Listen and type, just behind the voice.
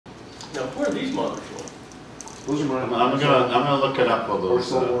Now, where are these monitors from? Those are mine. I'm gonna look it up while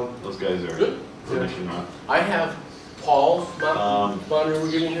those guys are Good. finishing up. I have Paul's monitor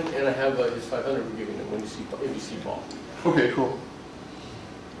we're giving him, and I have his 500 we're giving him when you see Paul. Okay, cool.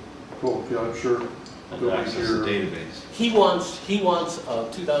 Cool. Yeah, I'm sure. And access the database. He wants a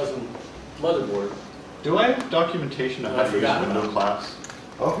 2000 motherboard. Do I have documentation of how to use window class?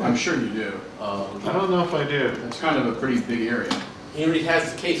 Okay. I'm sure you do. I don't know if I do. It's kind of a pretty big area. He already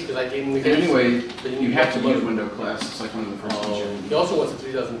has the case because I gave him the And case. anyway, But you have to use window class. It's like one of the first ones you have to He do. also wants a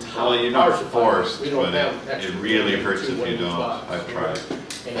 3000 tower. Well, you're not forced, We don't but have it extra really room hurts to if one you of these don't. spots. I've tried.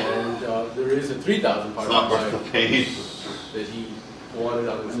 And there is a 3000 power It's not worth supply the pain. that he wanted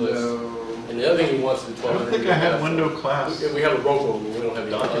on his list. Window. And the other thing he wants is the I 1200. don't think I had window class. We have a robo, and we don't have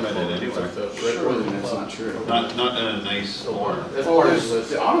any Documented anywhere. Surely that's not true. Not in a nice form. That's Oh, part of there's his list.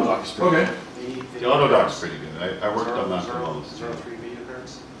 the Autodoc is pretty Okay. The Autodoc's pretty good. I worked on that the most. 03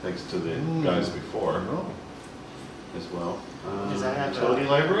 gigahertz. Thanks to the guys before as well. Does that have Utility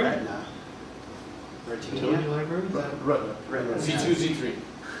library? Retina? Utility library? Retina. Retina. Z2, Z3.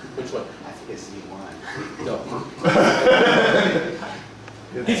 Which one? I think it's Z1. No.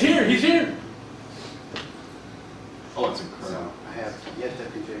 He's here, he's here. Oh, it's So incredible. I have yet to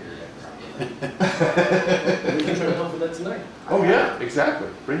configure it properly. We can try to help with that tonight. Oh, yeah, exactly.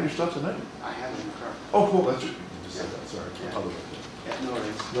 Bring your stuff tonight. I have it in the car. Oh, cool. That's just, you just said that. Sorry. Yeah. I'll look at Yeah, no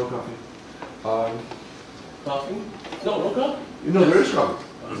worries. that. No coffee. Coffee? No, no coffee. No, there is coffee.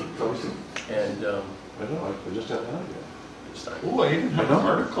 Coffee. And, I know. I just haven't had it it's time. Oh, I even have an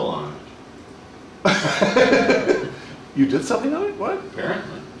article on it. yet. You did something on it? What?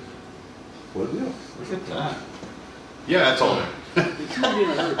 Apparently. What a deal. Look at that. Yeah, it's all there. No,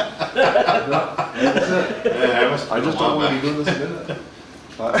 Yeah, I just don't want to be doing this again.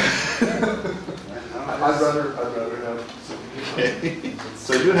 I'd rather have some. Okay.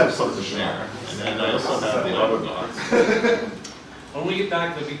 So you have something there, and then I also have the Autodocs. When we get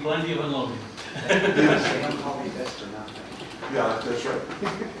back, there'll be plenty of unloading. They don't call me best or nothing. Yeah, that's right.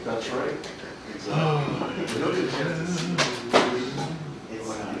 That's right. Exactly.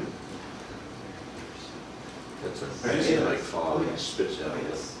 It's That's a Mike Fowler spits out.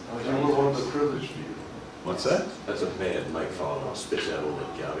 You were one of the privileged few. What's that? That's a bad Mike Fowler spits out all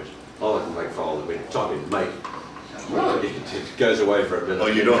that garbage. I like Mike Fowler, we're talking Mike. It goes away for a bit. Oh,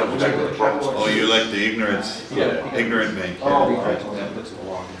 you don't? Comes back with the problems. Oh, you like the ignorance? Yeah. Ignorant man. Oh,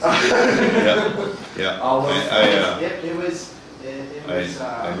 Yeah. It was,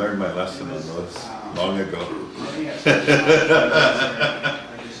 I learned my lesson on those long ago.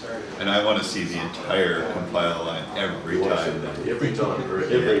 And I want to see the entire compile line every time. Every time, for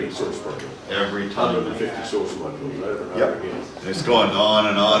every source project. Every time. 150 source modules over and Yep. over again. It's going on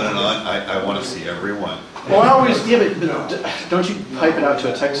and on and on. I want to see every one. Well, I always, yeah, but don't you pipe it out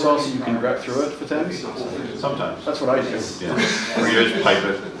to a text file so you can grep through it for things? Sometimes. That's what I do. Yeah. Or you just pipe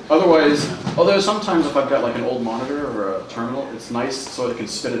it. Otherwise, although sometimes if I've got like an old monitor or a terminal, it's nice so it can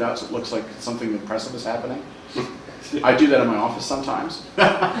spit it out so it looks like something impressive is happening. I do that in my office sometimes,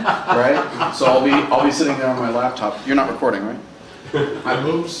 right? So I'll be sitting there on my laptop. You're not recording, right?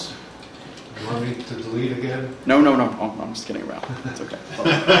 Oops. You want me to delete again? No. Oh, I'm just kidding around. It's okay.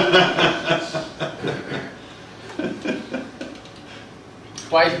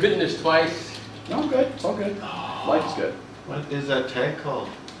 Twice, bitten this twice. No, I'm good. It's all good. Life is good. What is that tag called?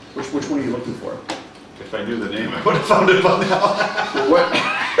 Which one are you looking for? If I knew the name, I would have found it by now. What?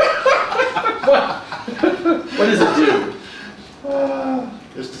 What does it do?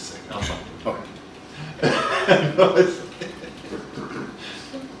 Just a second. I'll find it. Okay. No, it's-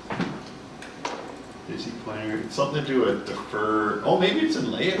 Busy pointer. It's something to do with defer. Oh, maybe it's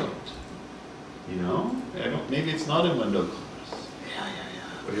in layout. You know? Maybe it's not in window class.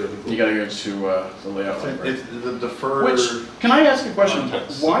 You gotta go to the layout library. It's the defer. Which, can I ask a question?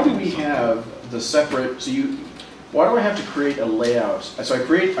 Context. Why do we have the separate, why do I have to create a layout? So I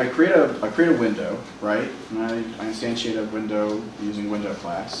create a window, right? And I instantiate a window using window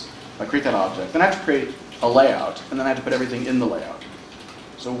class. I create that object. Then I have to create a layout, and then I have to put everything in the layout.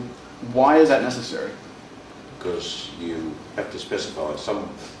 So why is that necessary? Because you have to specify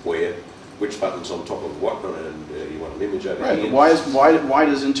somewhere which button's on top of what, and you want an image over Right, here. but why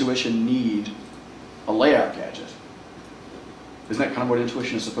does Intuition need a layout gadget? Isn't that kind of what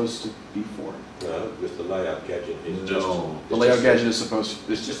Intuition is supposed to be for? No, with the layout gadget, it's No. The layout gadget is supposed,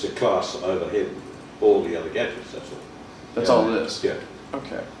 It's just a class overhead all the other gadgets, that's all. that's all it is? Yeah.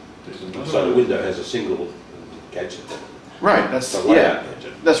 Okay. So the window has a single gadget, Right, that's, the yeah, layout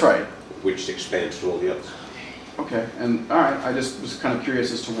gadget, that's right. which expands to all the others. Okay, and all right, I just was kind of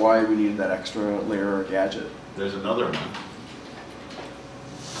curious as to why we needed that extra layer or gadget. There's another one.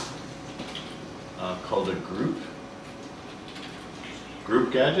 called a group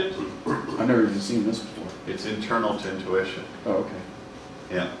gadget. I've never even seen this before. It's internal to Intuition. Oh, okay.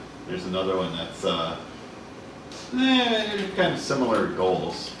 Yeah. There's another one that's kind of similar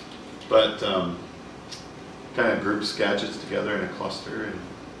goals, but kind of groups gadgets together in a cluster. And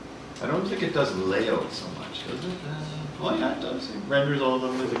I don't think it does layout so much, does it? Oh yeah, it does. It renders all of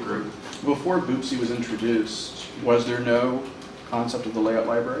them as a group. Before Boopsy was introduced, was there no concept of the layout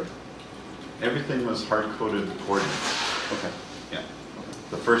library? Everything was hard-coded coordinates. Okay. Yeah.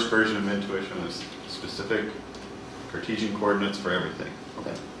 The first version of Intuition was specific Cartesian coordinates for everything.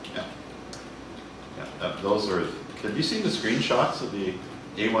 Okay. Yeah. Yeah. Those were. Have you seen the screenshots of the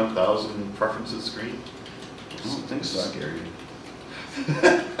A1000 preferences screen? I don't think so. Scary.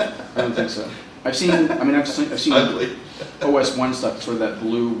 I don't think so. I've seen Ugly. OS 1 stuff, sort of that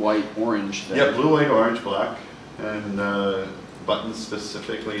blue, white, orange thing. Yeah, blue, white, orange, black, and buttons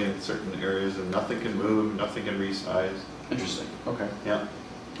specifically in certain areas, and nothing can move, nothing can resize. Interesting. Okay. Yeah,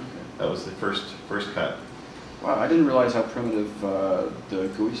 Okay. that was the first cut. Wow, I didn't realize how primitive the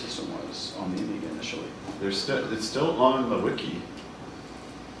GUI system was on the Amiga initially. It's still on the wiki.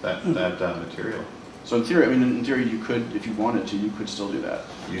 That material. So in theory, you could, if you wanted to, you could still do that.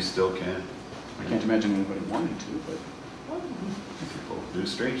 You still can. I can't imagine anybody wanting to, but People do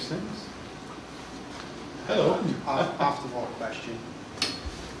strange things. Hello. Off the wall question.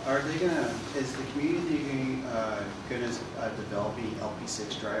 Is the community gonna developing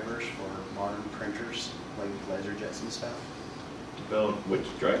LP6 drivers for modern printers like LaserJets and stuff? Develop which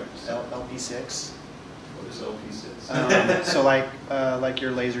drivers? LP6. What is LP6? So like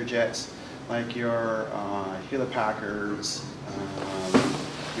your LaserJets, like your Hewlett Packards,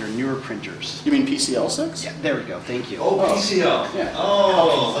 your newer printers. you mean PCL 6? Yeah, there we go. Thank you. Oh, PCL. Yeah.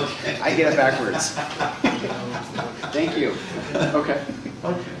 Oh, okay. I get it backwards. Thank you. Okay.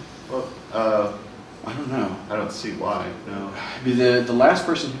 Okay. Well, I don't know. I don't see why. No. The last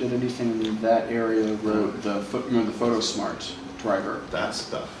person who did anything in that area wrote the PhotoSmart driver, That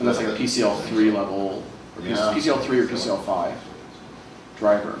stuff. and that's like a PCL 3 level, or Yeah. PCL 3 or PCL 5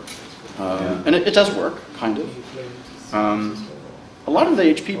 driver, Yeah. and it does work kind of. A lot of the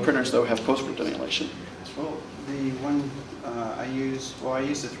HP printers though have PostScript emulation. Well, the one I use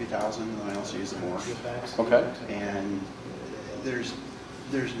the 3000, and I also use the Morph. Okay. And there's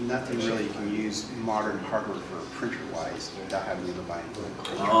nothing really you can use modern hardware for printer-wise without having to buy it.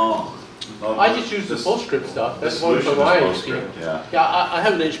 Oh. Well, I just use the this- PostScript stuff. this That's one for solution my is HP. PostScript, yeah. Yeah, I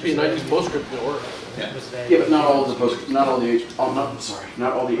have an HP and I use PostScript and it works. Yeah. Yeah, but not all the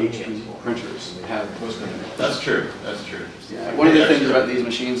HP printers have PostScript. That's true. That's true. Yeah, one of the things about these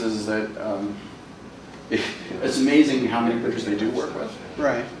machines is that it's amazing how many printers they do work with.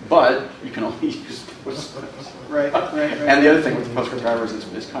 Right. But you can only use PostScript. Right. And the other thing with the PostScript drivers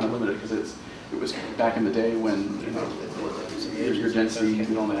is kind of limited because it was back in the day when your density you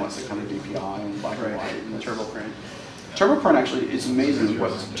could only want 600 dpi and black and white and TurboPrint. TurboPrint actually, it's amazing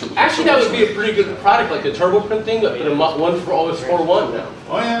what TurboPrint. Actually, that would be a pretty good product, like the TurboPrint thing, but one for always 4.1 now.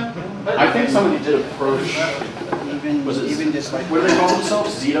 Oh yeah. I think somebody did approach. Even just like What do they call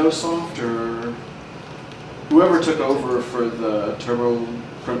themselves? ZitoSoft or whoever took over for the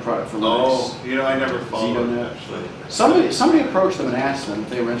TurboPrint product for Linux. Oh, I never followed it ZitoNet. actually. Somebody approached them and asked them if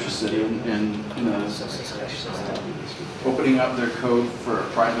they were interested in opening up their code for a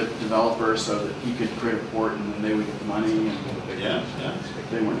private developer so that he could create a port and then they would get the money. And Yeah. Yeah.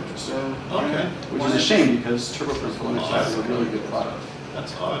 they weren't interested. Okay. Which is a shame because TurboPrint for Linux is a really good product.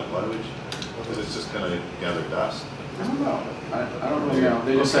 That's odd. Why would you? Because it's just gonna gather dust. I don't know. I don't really know.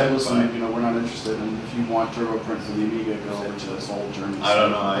 They just said, Okay, listen, fine. we're not interested, and if you want TurboPrint for the Amiga, go over to this old German. I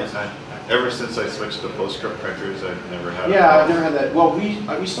don't know. Ever since I switched to PostScript printers, I've never had. Yeah, I've never had that. Well, we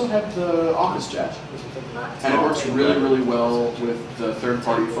still have the OfficeJet, and it works really, really well with the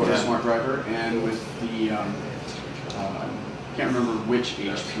third-party PhotoSmart driver and with the I can't remember which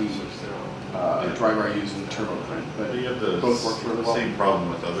HP driver I use in TurboPrint, but You have the both work really well. same problem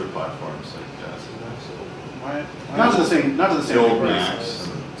with other platforms like Not to the same the old degree. Macs.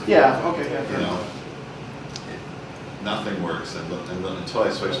 Yeah. Okay. Yeah. You fair know, enough. nothing works, and until I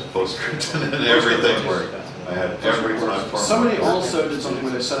switched to PostScript, and then everything worked. I had every platform. Somebody also did something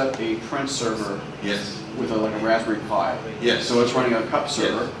where they set up a print server Yes. with like a Raspberry Pi. Yes. So it's running a cup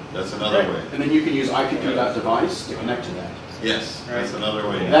server. Yes. That's another way. And then you can use IPP.device to connect to that. Yes. That's another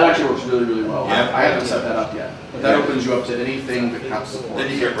way. That actually works really, really well. Yeah. I haven't set that up yet. But that opens you up to anything that cup supports.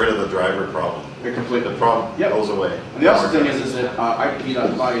 Then you get rid of the driver problem. It completely. The problem Yep. goes away. And the other thing is that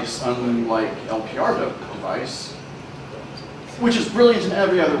IPP.device, unlike LPR.device, which is brilliant in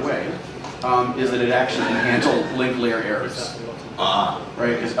every other way, is that it actually can handle link layer errors.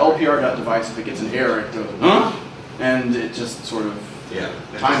 right? Because LPR.device, if it gets an error, it goes, huh? And it just sort of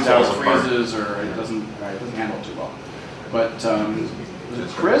times out, freezes, or it doesn't handle it too well. But was it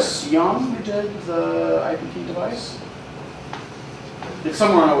Chris Young who did the IPT device? It's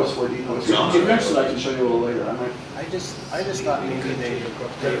somewhere on OS 4D. Eventually, I can show you a little later. I just thought maybe they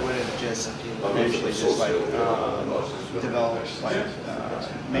would have just developed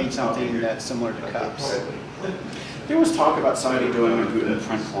made something that's similar to cups. There was talk about somebody doing a Guten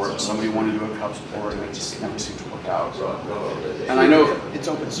print port, somebody wanted to do a cups port, and it just never seemed to work out. And I know it's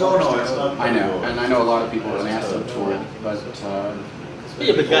open source. No, it's not. I know, and I know a lot of people have asked them for it, but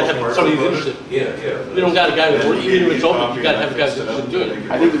Yeah, but you gotta have somebody who's interested. You don't got a guy who, even if it's open, you gotta have a guy who's doing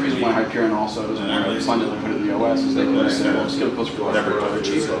it. I think the reason why Hyperion also doesn't want to fund it and put it in the OS is they can just say, well, just get a post for whatever other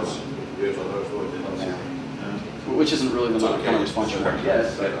cheap is. Which isn't really the kind of response you want to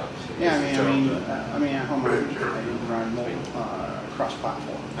get. But yeah, I mean, at home I run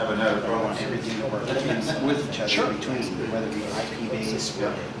cross-platform. Haven't had a I problem. want everything to work with each other between, whether it be IP-based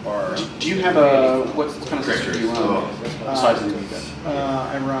or. do you have what kind of system do you run besides Amiga?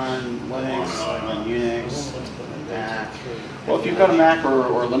 I run Linux, I run Unix, Mac. Well, if you've got a Mac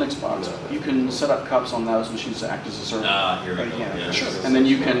or a Linux box, you can set up cups on those machines to act as a server. Here we go. Yeah, sure. And then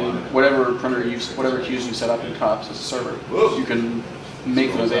you can, whatever queues you set up in cups as a server, you can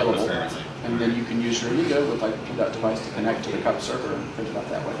make them available. And then you can use your Amiga with IP.device to connect to the cup server and print it out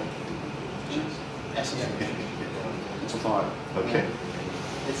that way. It's a thought. Okay.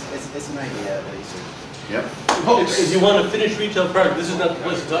 It's an idea, at least. Yep. If you want a finished retail product, this is not the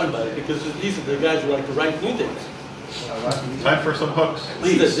place to talk about it, because these are the guys who like to write new things. Time for some hooks.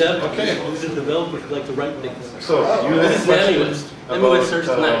 These are the Okay. these are developers who like to write things. So you had This a is question Amiwest search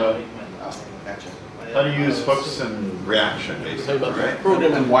tonight. about how to use hooks and reaction, Talk basically, about right?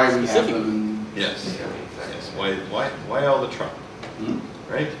 program And why we have specific. them. Yes. Yes. Why all the trouble,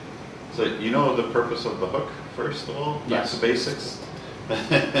 right? So you know the purpose of the hook first of all. Yes. That's the basics.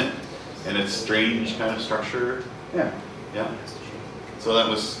 And its strange kind of structure. Yeah. Yeah. So that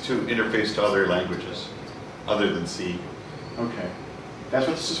was to interface to other languages, other than C. Okay. That's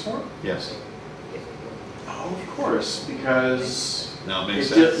what this is for? Yes. Oh, of course, because Now it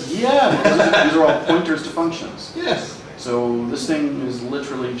makes it sense. yeah, these are all pointers to functions. Yes. So this thing is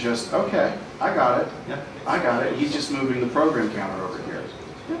literally just, okay, I got it. Yeah. I got it. He's just moving the program counter over here.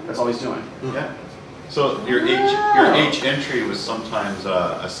 That's all he's doing. Yeah. So your H entry was sometimes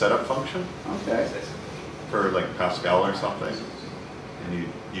a setup function Okay. for like Pascal or something, and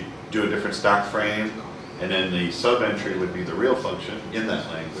you do a different stack frame, and then the sub entry would be the real function in that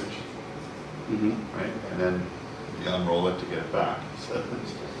language, right? And then you unroll it to get it back. So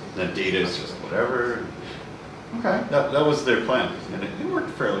then data is just whatever. Okay. That was their plan, and it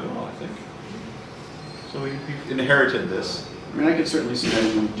worked fairly well, I think. So we inherited this. I mean, I could certainly see how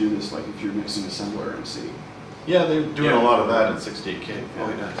you would do this, like if you're mixing assembler in C. Yeah, they're doing a lot of that in 68K. Oh,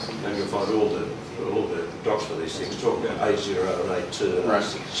 yes. And you'll find all the docs for these things talk about A0 and A2 and Right.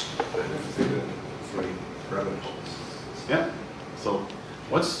 A6. Three parameters. Yeah. So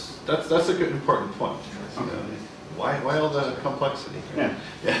that's a good important point. Why all the complexity? Yeah.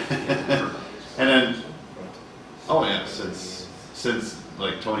 Yeah. And then since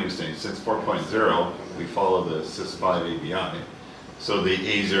like Tony was saying, since 4.0 we follow the sys5 ABI. So the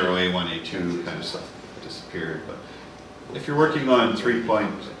A0, A1, A2 kind of stuff disappeared. But if you're working on 3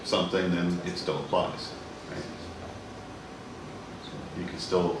 point something, then it still applies. Right? So you can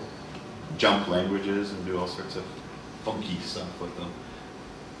still jump languages and do all sorts of funky stuff with them.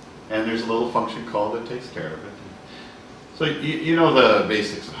 And there's a little function call that takes care of it. So you know the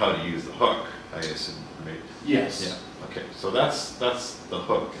basics of how to use the hook, I assume, right? Yes. Yeah. Okay. So that's the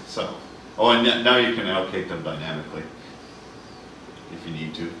hook itself. Oh, and now you can allocate them dynamically if you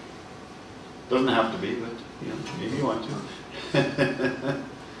need to. Doesn't have to be, but maybe you want to.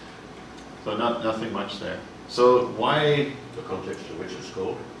 So nothing much there. So why? The context in which it's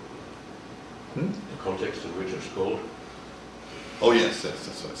called. The context in which it's called. Oh yes, that's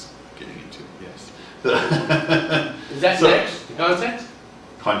what I was getting into. Yes. Is that next? The context?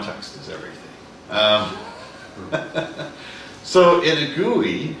 Context is everything. So in a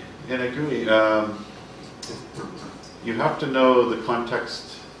GUI, you have to know the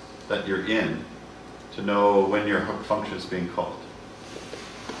context that you're in to know when your hook function is being called.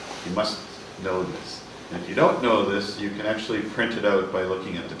 You must know this. And if you don't know this, you can actually print it out by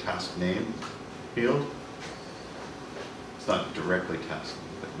looking at the task name field. It's not directly task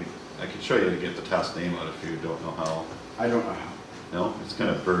name, but I can show you to get the task name out if you don't know how. I don't know how. No, it's kind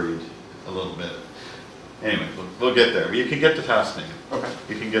of buried a little bit. Anyway, we'll get there. You can get the task name. Okay.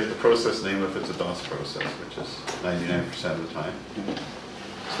 You can get the process name if it's a DOS process, which is 99% of the time.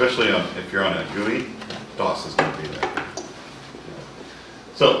 Especially if you're on a GUI, DOS is going to be there.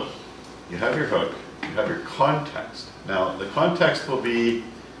 So, you have your hook, you have your context. Now, the context will be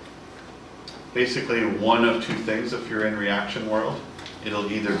basically one of two things if you're in reaction world.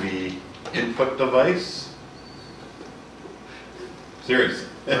 It'll either be input device. Seriously.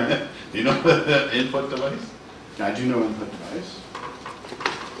 Right. Do you know the input device? I do know input device.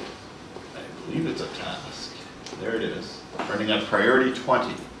 I believe it's a task. There it is. Running at priority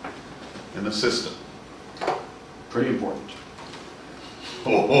 20 in the system. Pretty important.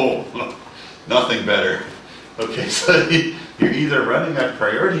 Oh, nothing better. Okay, so you're either running at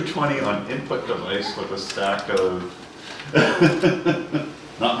priority 20 on input device with a stack of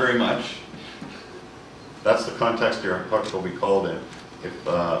not very much. That's the context your hook will be called in.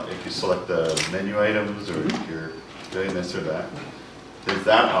 If you select the menu items or if you're doing this or that, there's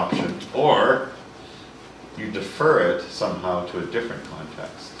that option. Or you defer it somehow to a different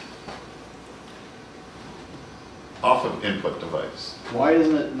context off of input device. Why is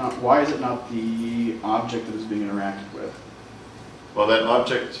it not the object that is being interacted with? Well, that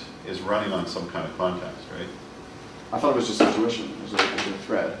object is running on some kind of context, right? I thought it was just intuition. It was a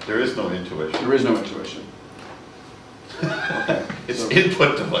thread. There is no intuition. There is no intuition. Okay. It's So-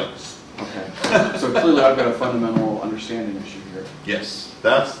 input device. Okay. So clearly I've got a fundamental understanding issue here. Yes,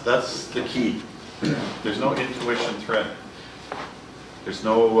 that's the key. There's no intuition thread. There's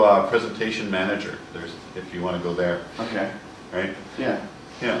no presentation manager. If you want to go there, Okay. right? Yeah.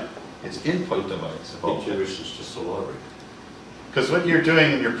 Yeah, it's input device. Intuition is just a lottery. Because what you're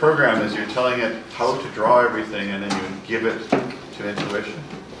doing in your program is you're telling it how to draw everything, and then you give it to intuition.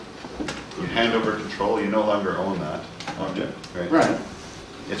 You hand over control. You no longer own that object, right? Right.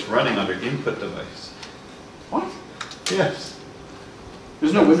 It's running under input device. What? Yes.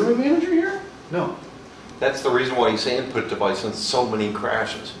 There's no windowing manager here? No. That's the reason why you say input device and so many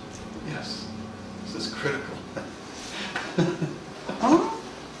crashes. Yes. This is critical. Huh?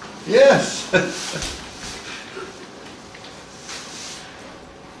 Yes.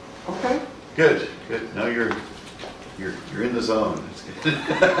 Okay. Good. Good. Now you're in the zone. It's good.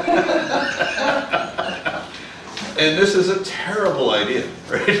 And this is a terrible idea,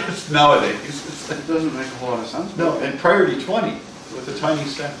 right? It's nowadays. It doesn't make a whole lot of sense. No, and priority 20 with a tiny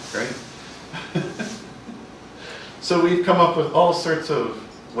stack, right? So we've come up with all sorts of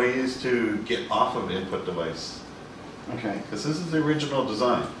ways to get off of input device. Okay. Because this is the original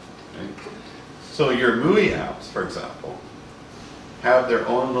design. Right? So your MUI apps, for example, have their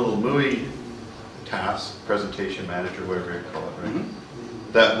own little MUI task, presentation manager, whatever you call it, right?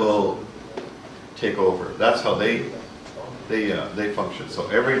 Mm-hmm. That will take over. That's how they function. So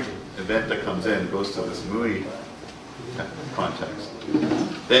every event that comes in goes to this MUI context.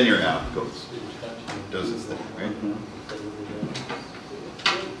 Then your app does its thing, right?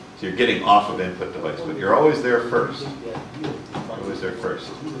 So you're getting off of input device, but you're always there first. Always there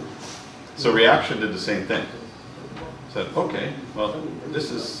first. So reaction did the same thing. Said, okay, well, this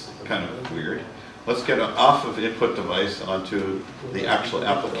is kind of weird. Let's get off of input device onto the actual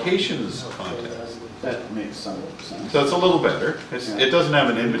applications context. That makes some sense. So it's a little better. It doesn't have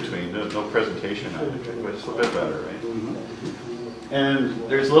an in-between. There's no presentation manager, but it's a bit better, right? Mm-hmm. And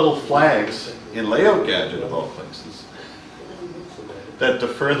there's little flags in Layout Gadget of all places that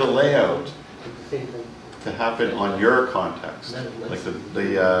defer the layout to happen on your context. Like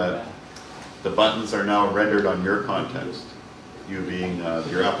the buttons are now rendered on your context, you being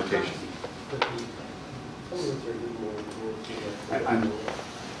your application.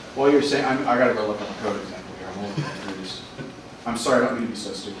 While you're saying, I gotta go look up a code example here. I'm a little confused. I'm sorry, I don't mean to be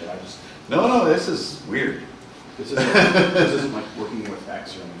so stupid. No, this is weird. This isn't like working with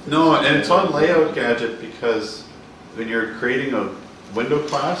X or anything. No, and it's on Layout Gadget because when you're creating a window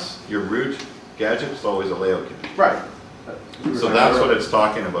class, your root gadget is always a layout gadget. Right. So that's what it's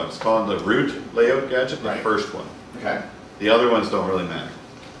talking about. It's calling the root layout gadget the Right. first one. Okay. The other ones don't really matter.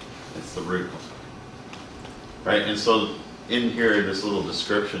 It's the root one. Right, and so in here, in this little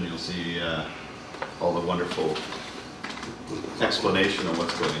description, you'll see all the wonderful explanation of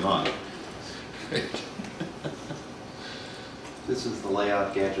what's going on. Right. This is the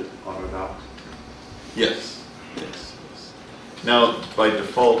layout gadget autodoc. Yes, yes, yes. Now, by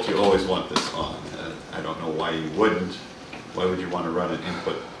default, you always want this on. I don't know why you wouldn't. Why would you want to run an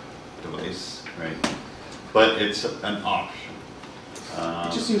input device, right? But it's an option.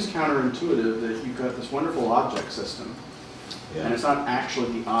 It just seems counterintuitive that you've got this wonderful object system, and it's not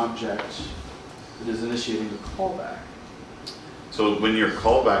actually the object that is initiating the callback. So when your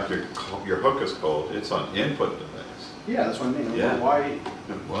callback, your hook is called, it's on input device. Yeah, that's what I mean. Yeah. Why?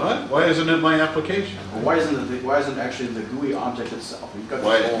 What? Why isn't it my application? Well, why isn't actually the GUI object itself? You've got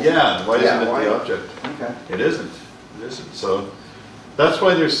Why? this whole- Yeah. Why Yeah, isn't it why- the object? Okay. It isn't. It isn't. So that's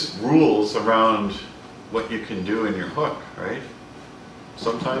why there's rules around what you can do in your hook, right?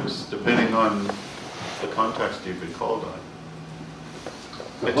 Sometimes depending on the context you've been called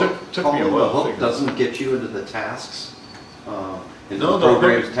on. It took me a Calling while the to hook figure. doesn't get you into the tasks, into No, the the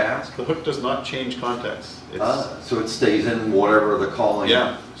program's hook- task? The hook does not change context. It's, So it stays in whatever the calling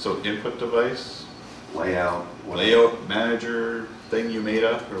yeah. So input device, layout. whatever. layout manager thing you made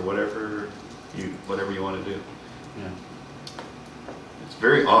up, or whatever you want to do. Yeah. It's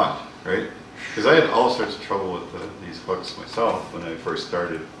very odd, right? Because I had all sorts of trouble with these hooks myself when I first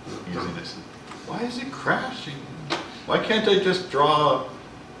started using this. Why is it crashing? Why can't I just draw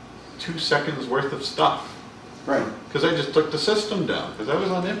 2 seconds worth of stuff? Right. Because I just took the system down, because I was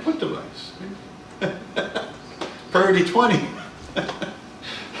on the input device. Priority 20.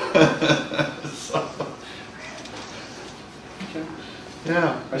 So, Okay.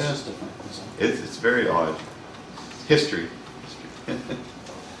 yeah, That's yeah. just different. That's all. It's very odd. History.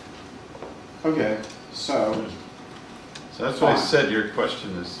 Okay. So. So that's why I Fine. said your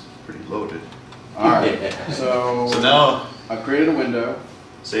question is pretty loaded. All right. So. So now, I've created a window.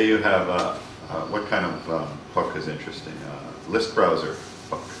 say you have what kind of hook is interesting? List browser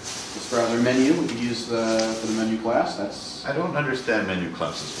hook. This browser menu. We could use for the menu class. That's I don't understand menu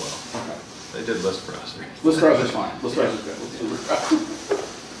classes well. okay. They did list browser. List browser's fine. List browser's good. Let's do list browser.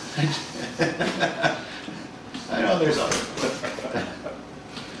 I know there's others.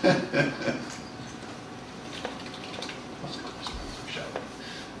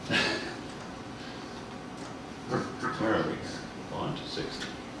 Where are we here? On to 60.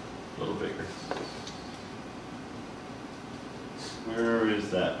 A little bigger. Where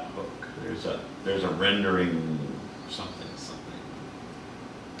is that hook? There's a rendering something.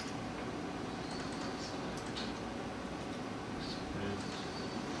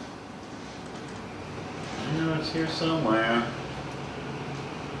 I know it's here somewhere.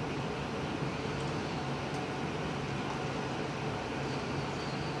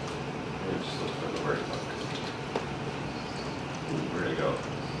 Just look for the word hook. Ooh, where'd it go?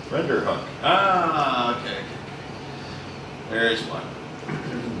 Render hook. Ah, okay. There's one.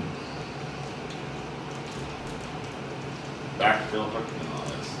 Backfill hook and all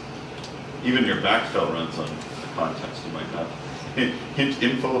this. Even your backfill runs on the context. You might not. Hint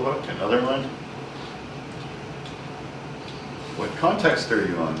info hook, another one. What context are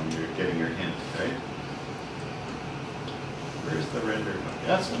you on when you're getting your hint, right? Where's the render hook?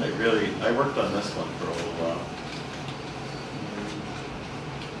 That's when I worked on this one for a little while.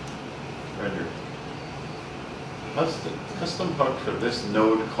 Render. That's the custom hook for this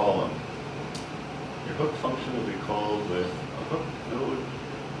node column. Your hook function will be called with a hook node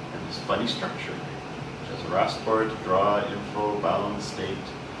and this funny structure, which has a rasport, draw, info, bound, state,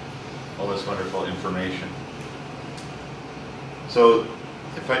 all this wonderful information. So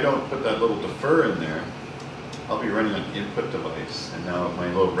if I don't put that little defer in there, I'll be running an input device, and now my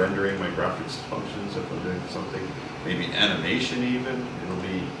little rendering, my graphics functions, if I'm doing something, maybe animation even, it'll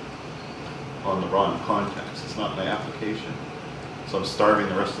be on the wrong context. It's not my application. So I'm starving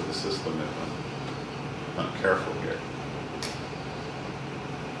the rest of the system if I'm not careful here.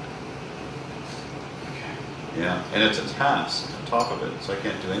 Yeah, and it's a task on top of it, so I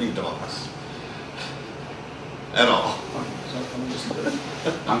can't do any docs at all.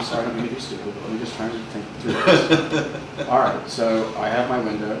 I'm sorry, I'm going to be stupid, but let me just try to think through this. All right, so I have my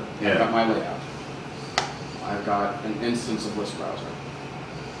window, Yeah. I've got my layout. I've got an instance of list browser.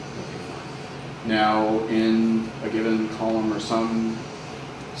 Now, in a given column or some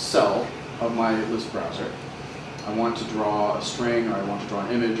cell of my list browser, I want to draw a string, or I want to draw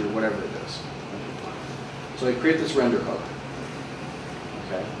an image, or whatever it is. So I create this render hook,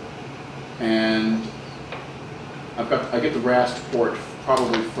 okay? And I get the RAST port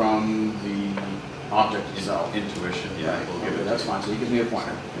probably from the object itself. Intuition, yeah, Right, we'll give okay, it. that's fine. So he gives me a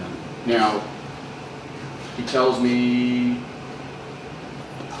pointer. Yeah. Now, he tells me,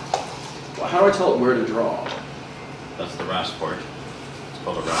 well, how do I tell it where to draw? That's the rasport. It's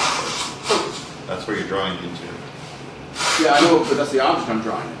called a rasport. That's where you're drawing into. Yeah, I know, but that's the object I'm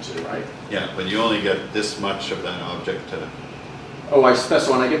drawing into, right? Yeah, but you only get this much of that object to. Oh, I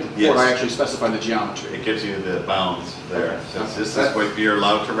specify, when I get the port, Yes. I actually specify the geometry. It gives you the bounds there. Okay. So this is what you're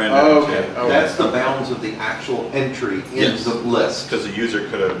allowed to render. Oh, okay. Okay. That's the bounds of the actual entry in Yes. the list. Because the user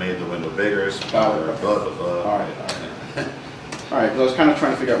could have made the window bigger, smaller, blah, blah, blah. All right, all right. All right, because I was kind of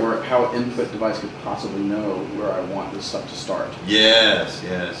trying to figure out how an input device could possibly know where I want this stuff to start. Yes,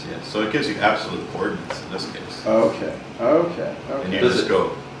 yes, yes. So it gives you absolute coordinates in this case. Okay, okay, And you okay. just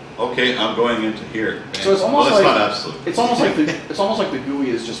go, okay, I'm going into here. So it's almost well, it's like not absolute. It's almost like the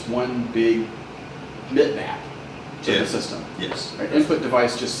GUI is just one big bitmap to the system. Yes. Right? Input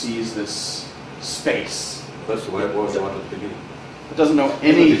device just sees this space. That's the way it was right at the beginning. It doesn't know In the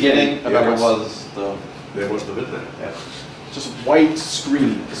anything beginning, about there what's- was the. There was the bit there. Yeah. just white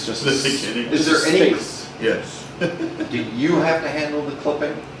screen. It's just The beginning. it's Is there just any- space. Yes. Do you have to handle the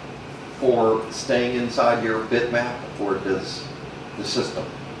clipping for staying inside your bitmap, or does the system?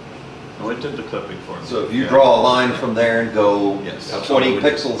 Oh, it did the clipping for me. So if you Yeah. draw a line from there and go Yes. 20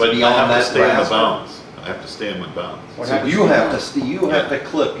 pixels But I beyond have to that stay in the raster, bounds. I have to stay in my bounds. What so happens you if have don't? to you have to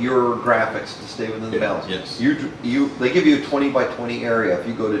clip your graphics to stay within the Yeah, bounds. yes. They give you a 20 by 20 area. If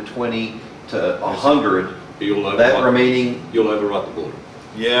you go to 20 to 100, You'll that overwrite, remaining, you'll overwrite the border.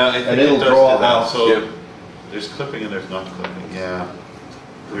 Yeah, I think And it it'll does draw do that. out- So Yeah. there's clipping and there's not clipping. Yeah.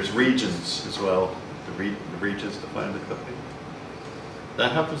 There's regions as well. The regions define the clipping.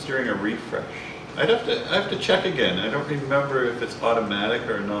 That happens during a refresh. I have to check again. I don't remember if it's automatic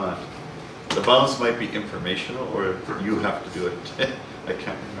or not. The bounds might be informational, or you have to do it. I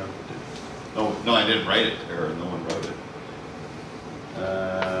can't remember. No, I didn't write it there, or no one wrote it.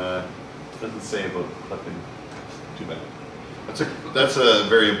 Doesn't say about clipping. Too bad. That's a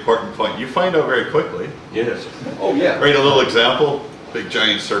very important point. You find out very quickly. Yes. oh yeah, Write a little example, big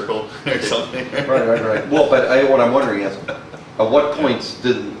giant circle or something. right. Well, but what I'm wondering is, at what points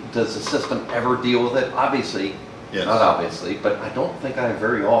does the system ever deal with it? Obviously, Yes. not obviously, but I don't think I've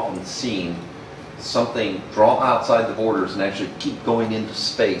very often seen something draw outside the borders and actually keep going into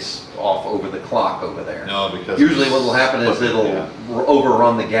space off over the clock over there. No, because Usually what will happen is it'll Yeah.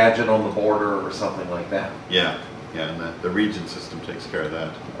 overrun the gadget on the border or something like that. Yeah, and the region system takes care of that.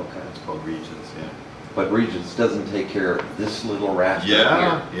 Okay. It's called regions. Yeah. But Regions doesn't take care of this little raster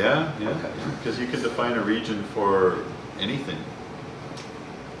Yeah, here. yeah. Okay. Because you can define a region for anything.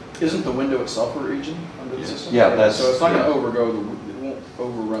 Isn't the window itself a region under the Yeah. system? Yeah, Right, that's- so it's not yeah. going to it won't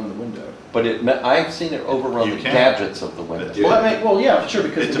overrun the window. But I've seen it overrun You the can. gadgets of the window. Yeah. Well, yeah, sure,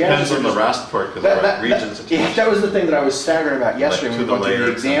 because It the depends gadgets are on the just- RAST port, because there are regions yeah, attached. that was the thing that I was staggered about yesterday Like when to we the went through the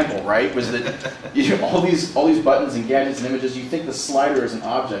layer example, right? Was that all these buttons and gadgets and images, you think the slider is an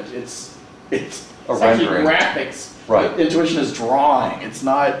object. It's A actually rendering. graphics. Right. Intuition is drawing. It's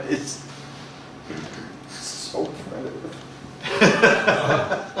not, it's so primitive.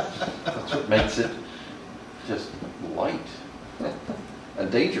 That's what makes it just light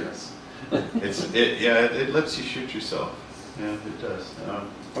and dangerous. It lets you shoot yourself. Yeah, it does.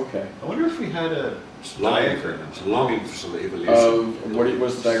 Okay. I wonder if we had a It's longing, diagram. it's longing for some evolution.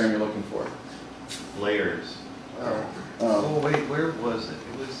 What's the diagram you're looking for? Layers. Oh. Oh wait, where was it?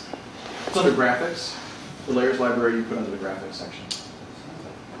 It was. It's under graphics. The layers library you put under the graphics section.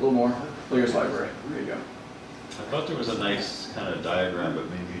 A little more. Layers library. There you go. I thought there was a nice kind of diagram, but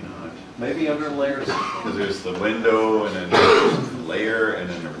maybe not. Maybe under layers. Because there's the window, and then there's the layer, and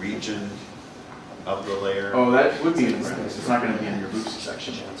then the region of the layer. Oh, that would be in the graphics. It's not going to be in your Bootsy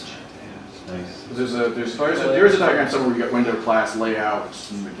section. Nice. There's a diagram somewhere where you got window class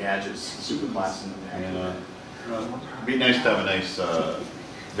layouts and the gadgets, super class and the Yeah. It'd be nice to have a nice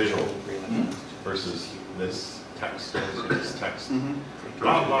visual versus this text. This text.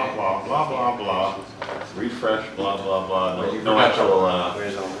 Blah blah blah blah blah blah. Refresh. Blah blah blah. No actual.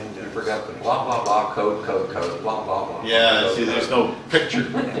 You forgot the blah, blah, blah, code, blah, blah, blah. Yeah. See, there's no picture.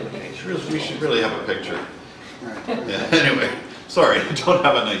 We should really have a picture. Yeah, anyway, sorry, I don't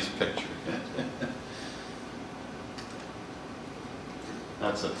have a nice picture.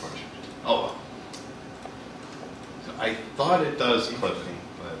 That's unfortunate. Oh well. So I thought it does clipping,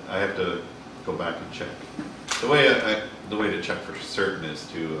 but I have to go back and check. The way to check for certain is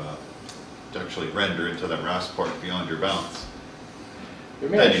to actually render into the RAST port beyond your bounds. There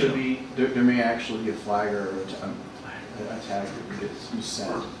may actually be a flag or a tag that you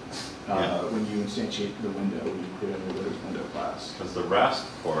send when you instantiate the window, when you create a new window class. Because the RAST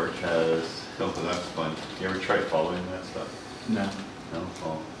port has, oh, that's fun. You ever tried following that stuff? No. No?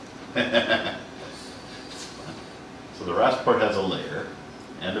 Oh. It's fun. So the RAST port has a layer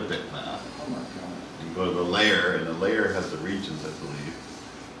and a bitmap. Oh my god. You go to the layer, and the layer has the regions, I believe.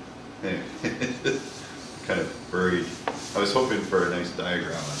 Anyway, kind of buried. I was hoping for a nice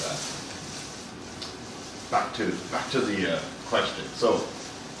diagram of that. Back to the question. So,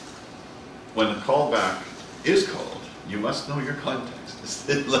 when a callback is called, you must know your context. It's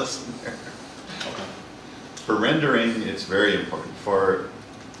the lesson there. Okay. For rendering, it's very important. For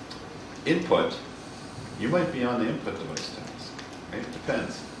input, you might be on the input device task. right?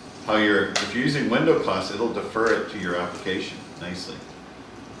 Depends. How if you're using window class, it'll defer it to your application nicely.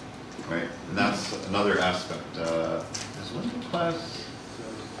 Right? And that's another aspect. Is window class,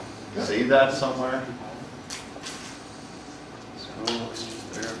 save that somewhere? Scroll,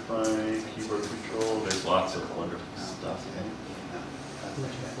 verify, keyboard control, there's lots of wonderful stuff.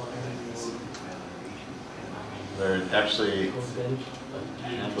 They're actually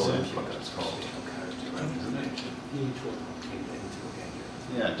handle input, it's called.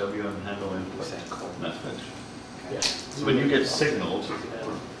 Yeah, WM handle input method. So when you get signaled, you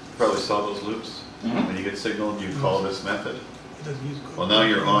probably saw those loops. When you get signaled, you call this method. Well, now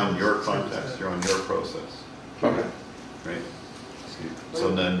you're on your context, you're on your process. Okay. Right?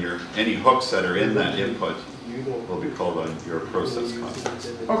 So then any hooks that are in that input will be called on your process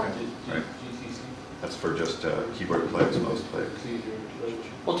context. Okay. Right? That's for just keyboard players, mouse players.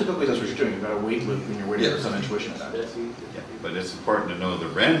 Well, typically that's what you're doing. You've got a wait loop when you're waiting Yeah. for some intuition of that. Yeah, but it's important to know the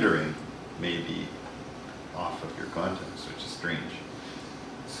rendering may be off of your context, which is strange.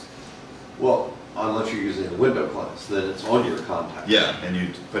 Well, unless you're using a window class, then it's on your contact. Yeah, and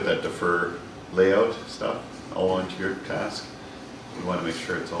you put that defer layout stuff all onto your task. You want to make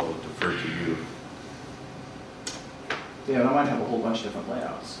sure it's all deferred to you. Yeah, and I might have a whole bunch of different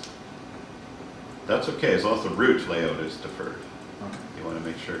layouts. That's okay, as long as the root layout is deferred. Okay. You want to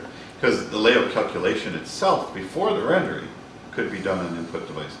make sure, because the layout calculation itself, before the rendering, could be done on input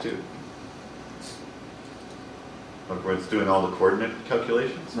device too. Like where it's doing all the coordinate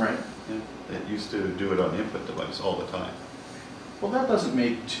calculations. Right. Yeah. It used to do it on input device all the time. Well, that doesn't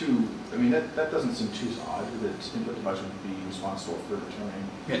make too, I mean, that doesn't seem too odd that input device would be responsible for determining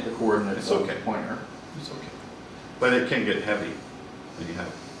the coordinates It's of okay. the pointer. It's okay. But it can get heavy when you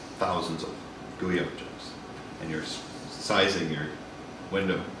have thousands of GUI objects and you're sizing your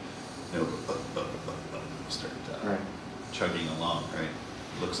window. It'll start Right. chugging along, right?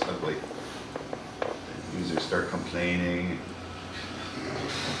 It looks ugly. Users start complaining.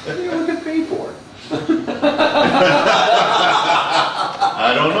 What do you look at me for?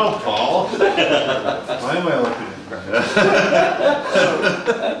 I don't know, Paul. Why am I looking at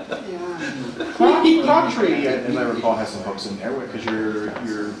Clock tree, as I recall, has some hooks in there because you're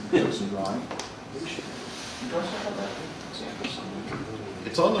doing some drawing.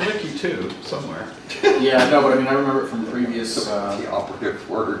 It's on the wiki too, somewhere. Yeah, no, but I mean, I remember it from previous. The operative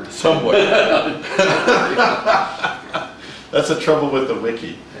word. Somewhere. That's the trouble with the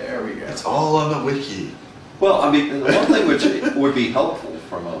wiki. There we go. It's all on the wiki. Well, I mean, one thing which would be helpful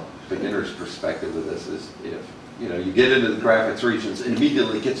from a beginner's perspective of this is if, you get into the graphics regions and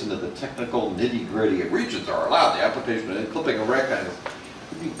immediately gets into the technical nitty-gritty of regions are allowed, the application and clipping a rectangle.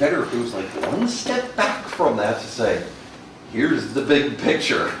 It'd be better if it was like one step back from that to say, here's the big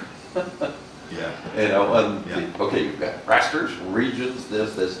picture. Yeah. Okay, you've got rasters, regions,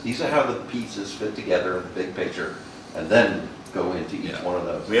 this. These are how the pieces fit together in the big picture, and then go into each one of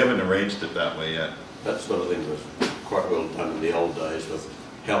those. We haven't arranged it that way yet. That sort of thing was quite well done in the old days with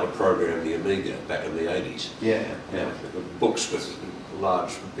how to program the Amiga back in the 80s. Yeah. Books with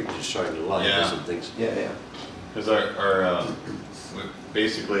large pictures showing the layers and things. Yeah. Because we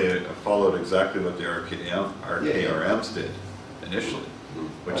basically followed exactly what the RKRMs did initially,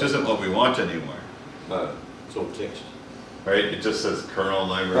 which isn't what we want anymore. No, it's all text. Right? It just says kernel,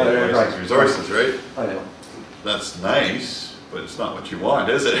 library, devices, resources, right? I know. That's nice, but it's not what you want,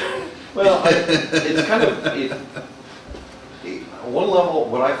 is it? Well, it's kind of, one level,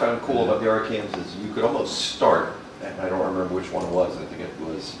 what I found cool about the RKMs is you could almost start, and I don't remember which one it was, I think it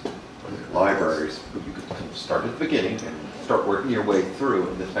was libraries, but you could start at the beginning and start working your way through,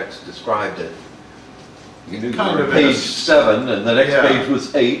 and the text described it. You knew you were on page 7, and the next page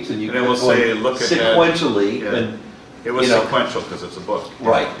was 8, and you could go sequentially, and it was sequential because it's a book.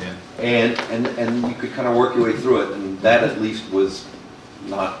 Right. And you could kind of work your way through it, and that at least was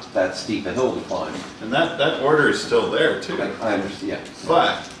not that steep a hill to climb. And that order is still there too. I understand, yeah.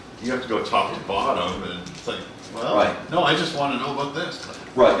 But you have to go top to bottom, and it's like, well, no, I just want to know about this.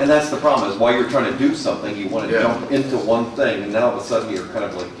 Right, and that's the problem, is while you're trying to do something, you want to jump into one thing, and now all of a sudden you're kind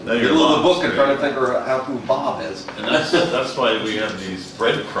of like in the middle of the book and trying to figure out who Bob is. And that's why we have these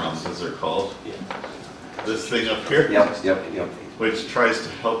breadcrumbs, as they're called. This thing up here. Yep. Which tries to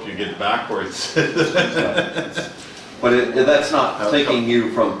help you get backwards. But that's not taking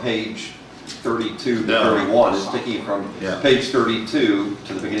you from page 32 to 31. It's taking you from page 32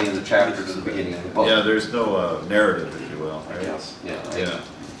 to the beginning of the chapter to the beginning of the book. Yeah, there's no narrative, if you will. Right? Yes. Yeah.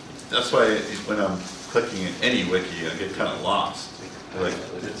 That's why when I'm clicking in any wiki, I get kind of lost. Like,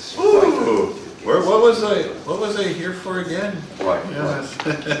 It's ooh, what was I here for again? right. Yes.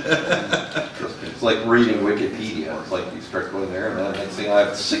 It's like reading Wikipedia. It's like you start going there, and then next thing I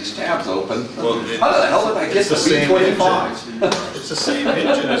have 6 tabs open. Well, How the hell did I get it's to the same B25? It's the same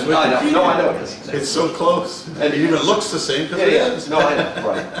engine as I know. Wikipedia. No, I know it is. It's so close. And it even looks the same because Yeah, it yeah. is. No, I know,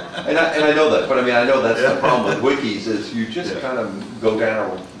 right. And I know that, but I mean, I know that's Yeah. the problem with wikis is you just Yeah. kind of go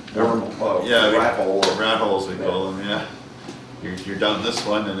down a worm, rat hole. Rat holes we call them, yeah. You're down this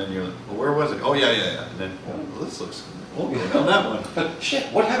one and then you're like, well, where was it? Oh, yeah. And then, oh, this looks, we'll go down that one. But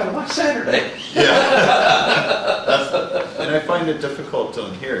shit, what happened to my Saturday? Yeah. And I find it difficult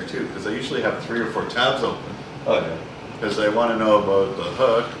on here too, because I usually have 3 or 4 tabs open. Oh, yeah. Because I want to know about the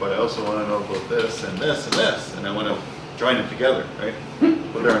hook, but I also want to know about this and this and this, and I want to join it together, right?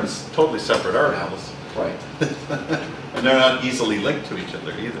 But they're in totally separate articles, Right. and they're not easily linked to each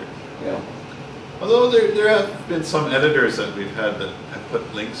other either. Yeah. Although there have been some editors that we've had that have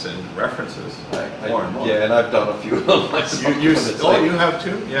put links and references more and more. Yeah, and I've done a few of them myself. You It's like- you have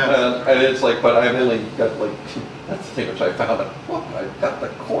too? Yeah. And it's like, but I've only got like, that's the thing which I found, look, I've got the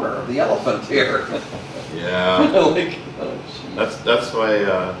corner of the elephant here. Yeah. Like, oh, geez. That's why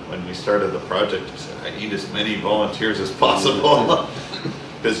when we started the project, I said, I need as many volunteers as possible,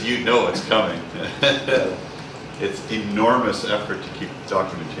 because you know it's coming. It's enormous effort to keep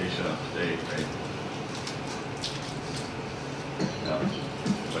documentation up to date, right?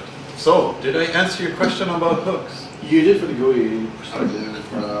 So, did I answer your question about hooks? You did for the GUI perspective.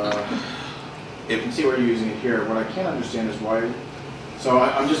 You can see where you're using it here. What I can't understand is why. So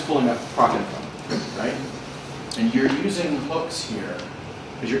I'm just pulling up proc info, right? And you're using hooks here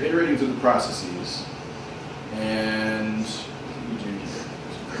because you're iterating through the processes. And what do you do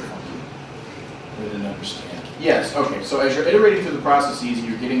here? I didn't understand. Yes. Okay. So as you're iterating through the processes and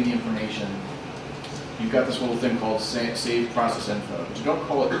you're getting the information, you've got this little thing called save process info, but you don't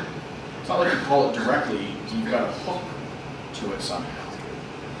call it. It's not like you call it directly, you've got a hook to it somehow.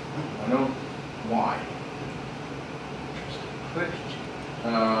 I don't know why.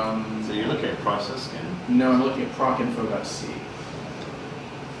 So you're looking at process scan? No, I'm looking at procinfo.c.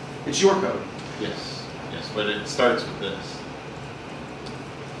 It's your code. Yes, but it starts with this.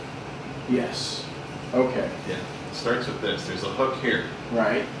 Yes. Okay. Yeah, it starts with this. There's a hook here.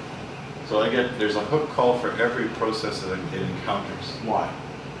 Right. So there's a hook call for every process that it encounters, Why?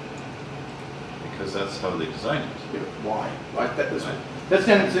 because that's how they designed it. Yeah, why? That's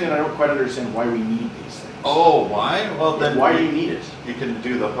kind of the thing that I don't quite understand why we need these things. Oh, why? Well, then Why do you need it? You can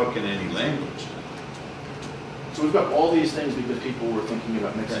do the hook in any language. So we've got all these things because people were thinking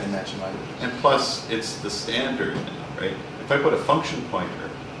about mixing and matching languages. And plus, it's the standard now, right? If I put a function pointer,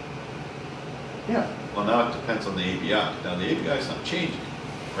 Yeah. well, now it depends on the ABI. Now, the ABI is not changing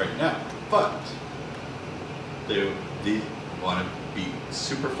right now, but they want to be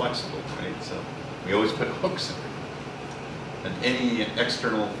super flexible, right? So we always put hooks in it. And any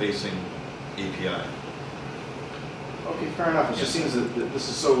external facing API. Okay, fair enough. It just seems that this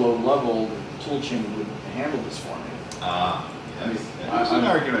is so low level, the toolchain would handle this for me. Ah, I mean, yes. There's an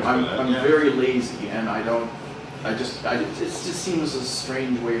argument for that. I'm yeah. very lazy, and it just seems a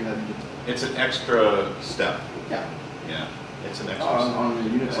strange way of having to. It's an extra step. Yeah. Yeah, it's an extra On, step. on the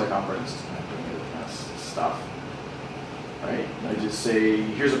Unix-like operating system, I'm doing it kind of stuff. Right? I just say,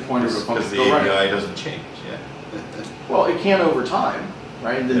 here's a pointer to a Because function. the Go API right. doesn't change, yeah. Well, it can over time,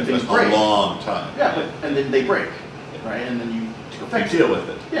 right? And then Yeah, things but break. a long time. Yeah, but, and then they break, right? And then you You deal with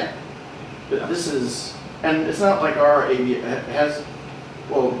it. Yeah. But this is, and it's not like our ABI has,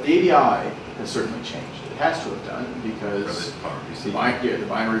 well, the ABI has certainly changed. It has to have done because the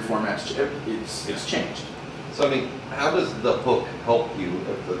binary format's it's changed. So I mean, how does the hook help you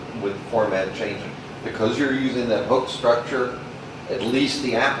with format changing? Because you're using that hook structure, at least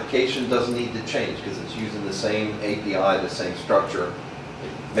the application doesn't need to change because it's using the same API, the same structure.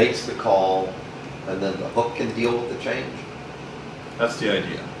 It makes the call, and then the hook can deal with the change. That's the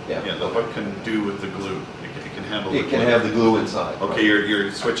idea. Yeah. The hook can do with the glue. It can handle the glue. It can have the glue inside. Okay,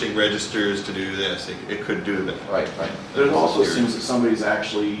 you're switching registers to do this. It could do that. Right. But it also seems that somebody's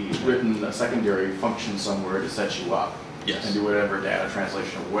actually written a secondary function somewhere to set you up. Yes. And do whatever data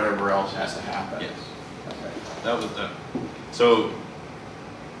translation or whatever else has to happen. Yes. Okay. That was so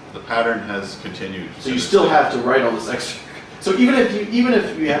the pattern has continued. So you still have to write all this extra. So even if you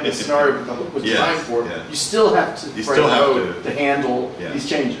have this scenario that the hook was designed for, you still have to write code to handle these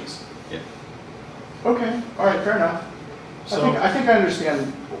changes. Yeah. Okay. All right. Fair enough. So, I think I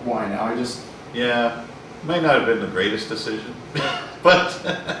understand why now. Yeah, might not have been the greatest decision, but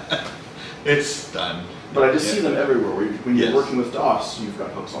it's done. But I just see them everywhere. When you're Yes. working with DOS, you've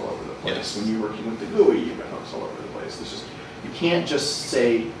got hooks all over the place. Yes. When you're working with the GUI, you've got hooks all over the place. It's just You can't just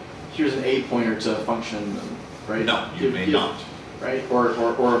say, here's an A pointer to a function, right? No, you may not. Right? Or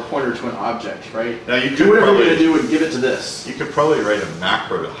a pointer to an object, right? Now you Do whatever probably, you're going to do and give it to this. You could probably write a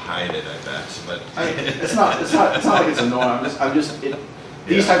macro to hide it, I bet. But It's not like it's annoying.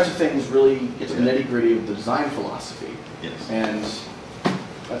 These types of things really get to the nitty gritty of the design philosophy. yes. And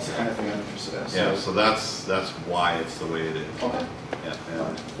that's the kind of thing I'm interested in. Yeah, so that's why it's the way it is. Okay. Yeah, Fine,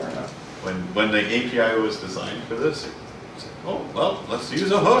 yeah. fair enough. When the API was designed for this, it said, oh, well, let's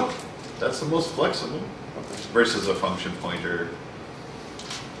use a hook. That's the most flexible. Versus a function pointer.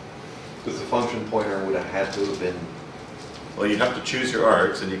 Because the function pointer would have had to have been. Well, you have to choose your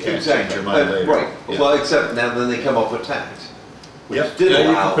args, and you can't change your mind later. Right. Yeah. Well, except now then they come up with tags. Which Yep. did Yeah,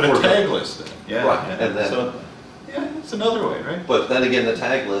 you allow can put a for the- tag list in. Yeah. Right, Yeah. and then- So, yeah, it's another way, right? But then again, the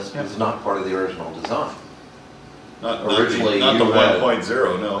tag list Yeah. was not part of the original design. Not Originally, not the you had-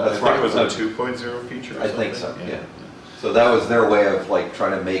 1.0, no. That's I think right. it was a 2.0 feature or I think so, something. yeah. So that was their way of like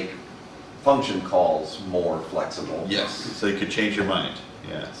trying to make function calls more flexible. Yes, so you could change your mind.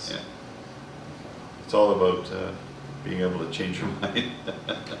 Yeah, yeah. It's all about being able to change your mind.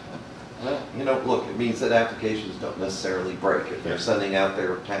 Well, you know, look, it means that applications don't necessarily break. If they're Yeah. sending out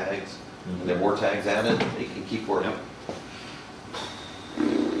their tags and there are more tags added, they can keep working.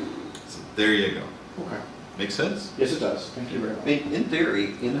 So there you go. Okay. Make sense? Yes, it does. Thank you very I much. mean, in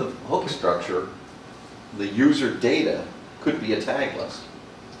theory, in the hook structure, the user data could be a tag list.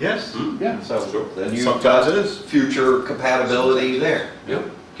 Yes. Yeah. So then you've Sometimes got it is. future compatibility there. It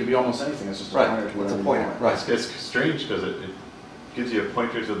could be almost anything. It's just a Right, pointer to it's whatever a you pointer, want. right. It's strange because it gives you a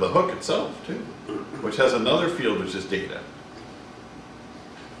pointer to the hook itself too, which has another field which is data.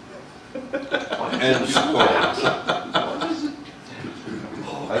 And scores.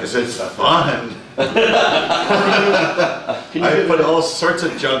 Because it's fun. Can you I give put an- all sorts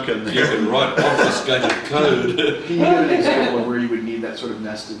of junk in You there. can write obfuscated code. Can you give an example of where you would need that sort of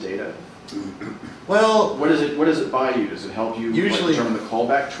nested data? Well, What does it buy you? Does it help you Usually- determine the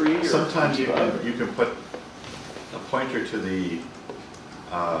callback tree? Or sometimes you other? can put a pointer to the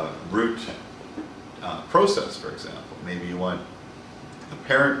root process, for example. Maybe you want the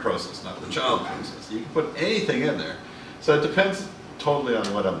parent process, not the child process. You can put anything in there. So it depends totally on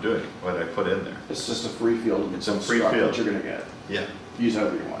what I'm doing, what I put in there. It's just a free field. It's a free struct field. that you're going to get. Yeah, Use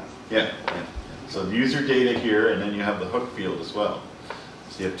however you want. yeah, yeah. So user data here, and then you have the hook field as well.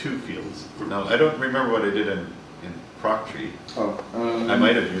 So you have two fields. Now, I don't remember what I did in Proctree. Oh, I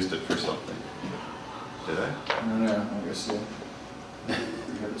might have used it for something. Did I? I don't know. I guess so. You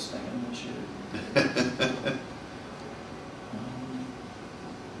have this thing initiated.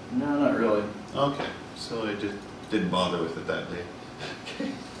 No, not really. Okay, so I just didn't bother with it that day.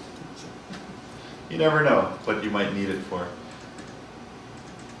 Okay. You never know what you might need it for.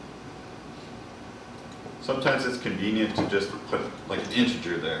 Sometimes it's convenient to just put like an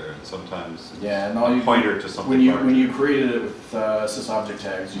integer there, and sometimes Yeah, and all you pointer to something. when larger. you created it with sysobject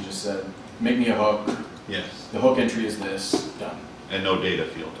tags, you just said, make me a hook. Yes, The hook entry is this. Done. and no data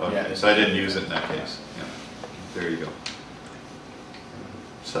field. Okay, Yeah, so I didn't use it in that case. Yeah, there you go.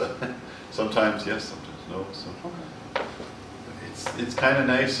 So sometimes yes, sometimes no. So it's kind of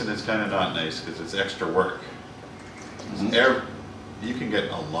nice and it's kind of not nice because it's extra work. You can get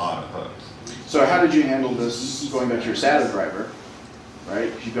a lot of hooks. So how did you handle this, going back to your SATA driver,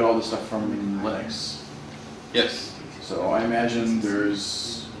 right? 'Cause you got all this stuff from Linux. Yes. So I imagine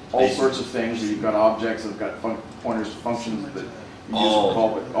there's all sorts of things, where you've got objects that have got pointers to functions that you use All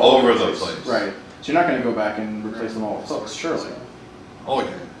for call, over the place. Right. So you're not going to go back and replace them all with hooks, surely. Oh yeah.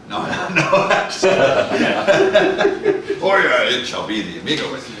 No. Oh yeah, it shall be the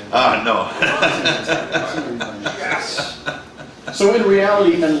AmigaOS. No. So in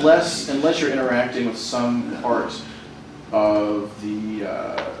reality, unless you're interacting with some part of the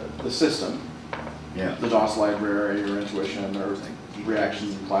system, Yeah. the DOS library or intuition or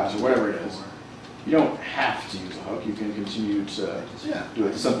reactions in class or whatever it is, you don't have to use a hook. You can continue to Yeah. do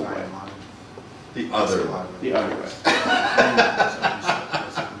it the simple way, The other one. the other way.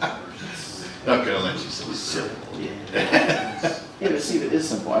 Not gonna let you say simple. Yeah, but see, it is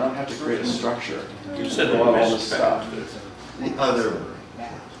simple. I don't have to create a structure. You said for all this stuff. The other one.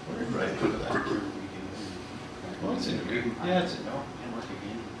 Where did I put that? Well, it's in here. Yeah, it's in there.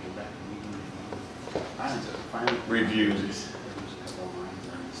 Reviews.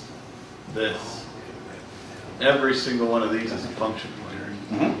 This. Every single one of these is a function pointer.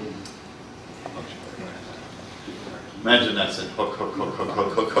 Function pointer. Imagine that said hook, hook, hook, hook,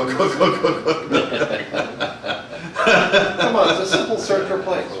 hook, hook, hook, hook, hook, hook, hook. Come on, it's a simple search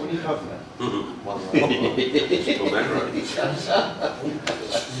replace. What are you talking about?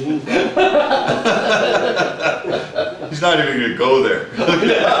 He's He's not even gonna go there.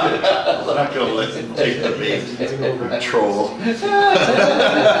 I'm not gonna let him take the bait. Troll.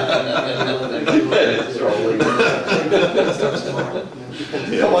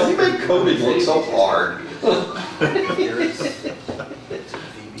 Come on, you make coding look so hard.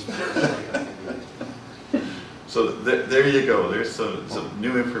 So there you go. There's some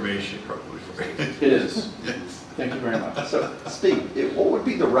new information probably for you. It is. Thank you very much. So, Steve, what would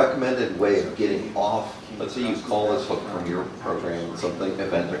be the recommended way of getting off? Let's say you call this hook from your program and something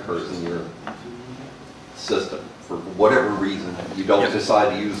event occurs in your system. For whatever reason, you don't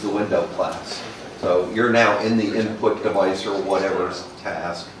decide to use the window class. So you're now in the input device or whatever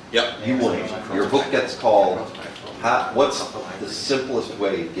task. Yep. Your hook gets called. What's the simplest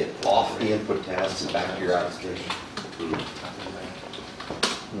way to get off the input task and back to your application?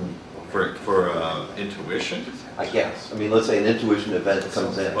 For intuition? I guess. I mean, let's say an intuition event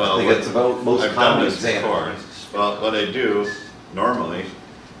comes in. Well, I think it's about most I've common done this example. before. Well, what I do normally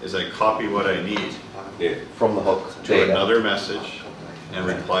is I copy what I need From the hook to data. another message and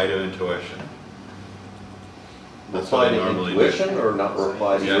reply to intuition. That's Reply what I to normally do. intuition or not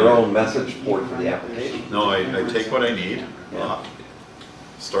reply to Yeah. your own message port for the application? No, I take what I need, Yeah.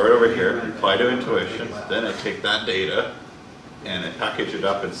 store it over here, reply to intuition, then I take that data and I package it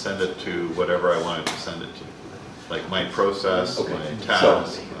up and send it to whatever I wanted to send it to. Like my process, Okay. my So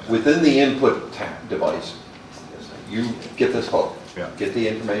task. within the input device, you get this hook, Yeah. get the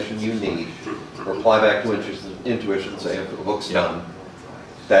information you need, reply back to intuition, say if the hook's Yeah. done.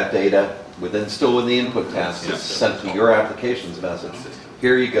 That data, still in the input task, Yeah. is sent to your application's message.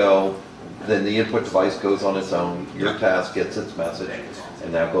 Here you go. Then the input device goes on its own. Your Yeah. task gets its message,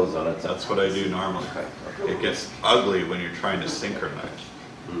 and now goes on its own. That's what I do normally. It gets ugly when you're trying to synchronize.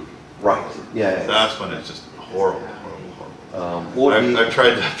 Right. Yeah. That's when it's just horrible, horrible. What would be- I've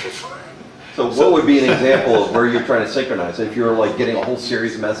tried that before. So what would be an example of where you're trying to synchronize? If you're like getting a whole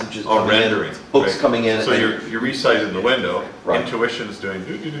series of messages Oh, coming rendering. in, hooks right. coming in. So and- you're resizing the window. Right. Intuition is doing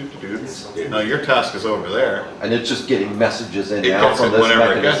do do do do do. Now your task is over there. And it's just getting messages in It now gets from it this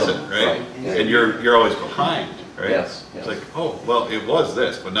whenever it gets mechanism. it, right? Yeah. And you're always behind, right? Yes, It's yes. like, oh, well, it was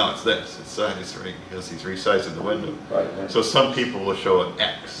this, but now it's this. It's that. It's right because he's resizing the window. Right, right. So some people will show an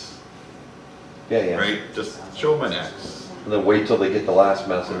X, Yeah, yeah. right? Just show them an X. And then wait till they get the last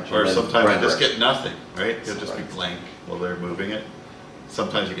message. Or and then sometimes you render just it. get nothing, right? You'll just be blank while they're moving it.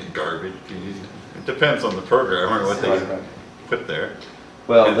 Sometimes you get garbage. It depends on the programmer what they Right, right. put there.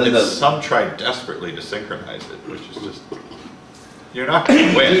 Well, And then the some try desperately to synchronize it, which is just, you're not going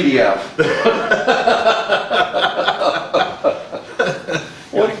to win. PDF.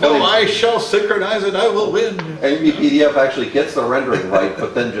 What No, I shall synchronize it, I will win. Amy PDF actually gets the rendering right,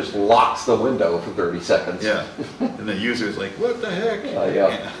 but then just locks the window for 30 seconds. Yeah, and the user's like, what the heck?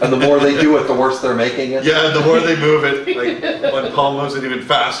 Yeah. And the more they do it, the worse they're making it. Yeah, and the more they move it, like when Paul moves it even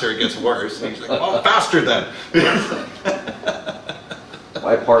faster, it gets worse. And he's like, oh, faster then.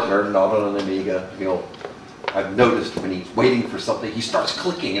 My partner, not on an Amiga, I've noticed when he's waiting for something, he starts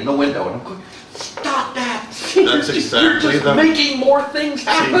clicking in the window, and I'm going, stop that! That's exactly You're just the- making more things See,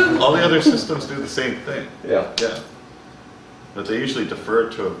 happen! all the other systems do the same thing. Yeah. Yeah. But they usually defer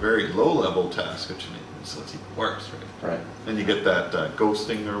to a very low-level task, which makes it even worse, right? Right. Then you get that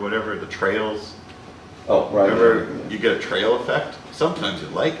ghosting or whatever, the trails. Oh, right. Remember, you get a trail effect? Sometimes you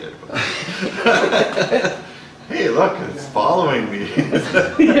like it. But hey, look, it's following me.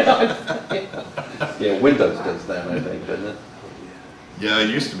 Yeah, Windows does that, I think, doesn't it? Yeah, it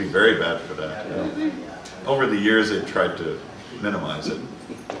used to be very bad for that. Over the years, they've tried to minimize it.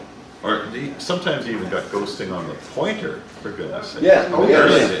 Or sometimes you even got ghosting on the pointer, for goodness sake. Yeah, In oh, the yeah,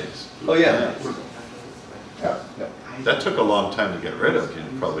 early yeah. days. Oh, yeah. Yeah. That took a long time to get rid of, you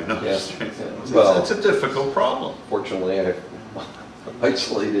probably noticed. Yeah. It's, Well- it's a difficult problem. Fortunately, I have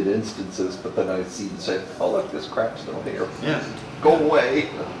isolated instances, but then I see and say, oh, look, this crap's still here. Yeah. Go away.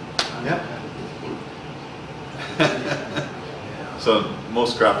 Yeah. So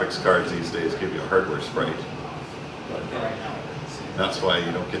most graphics cards these days give you a hardware sprite. That's why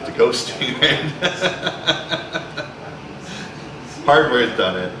you don't get the ghosting, right? Hardware's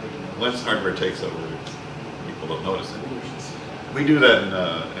done it. Once hardware takes over, people don't notice it. We do that in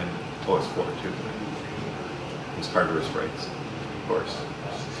OS4 too. These hardware sprites, of course.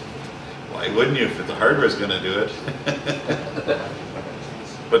 Why wouldn't you if the hardware's going to do it?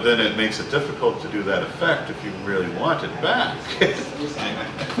 But then it makes it difficult to do that effect if you really want it back.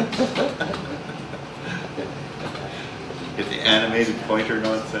 Get the animated pointer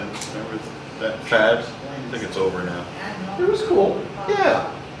nonsense. Remember that fad? I think it's over now. It was cool.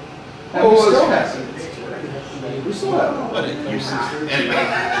 Yeah. And we still have it. We still have it. What it uses.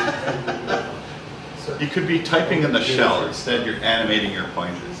 Anyway. You could be typing in the shell, instead you're animating your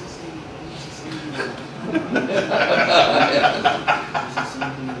pointers.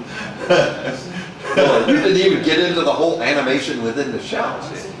 Well, you didn't even get into the whole animation within the shell.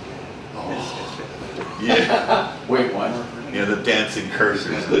 Yeah, Wait, what? yeah, the dancing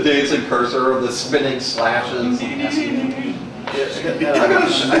cursors. The dancing cursor of the spinning slashes. I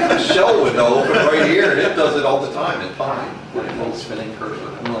got a shell window open right here, and it does it all the time. It's fine. With a little spinning cursor.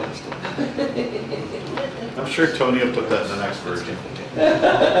 I'm sure Tony will put that in the next version.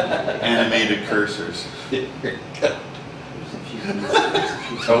 Animated cursors.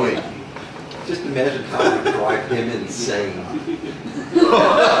 Tony, just imagine how it would drive him insane.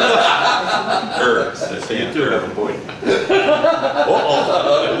 That's the answer.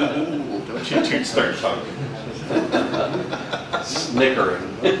 Uh-oh. Don't you two start talking. Snickering.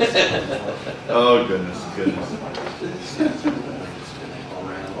 Oh, goodness.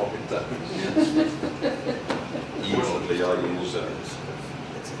 Usually I use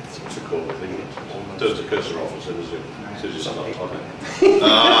what's it called? I think it does the cursor off as soon as it says it's not on it.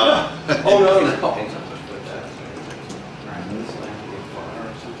 Oh, no.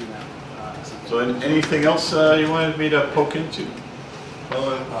 So anything else you wanted me to poke into while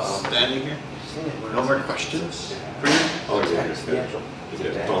I'm standing here? No more questions for you? Oh, yeah.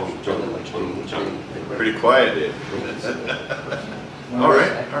 Pretty quiet, Dave. All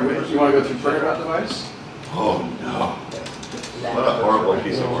right. You want to go through printer device? Oh, no. What a horrible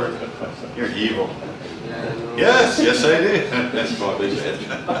piece of work. You're evil. Yes, I did.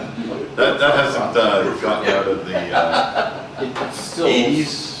 that hasn't gotten out of the It's still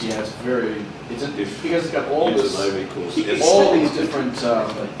 80s. Yeah, it's very. Because it's got all Use this, an Adobe course. all these different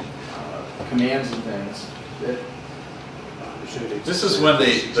commands and things. This is when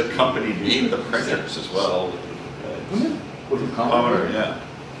the company made the printers as well. With the Commodore, yeah.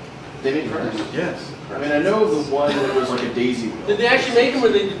 They made printers. Yes. I mean, I know of the one that was like a daisy wheel. Did they actually make them, or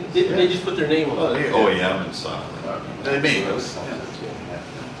they just put their name on Well, it? they OEM and stuff. They made those. Yeah.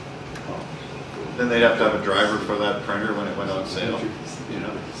 Then they'd have to have a driver for that printer when it went on sale. You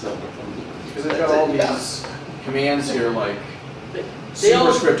know. Because they've got all these commands here, like They all-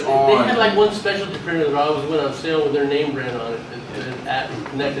 superscript They on. had like one specialty printer that always went on sale with their name brand on it and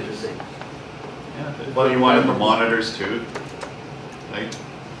connected to things. Yeah. Well, you wanted the monitors too. Like,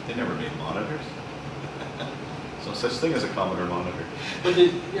 they never made monitors. No such thing as a Commodore monitor. But they,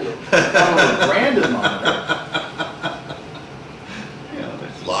 you know. Commodore branded monitor. Yeah,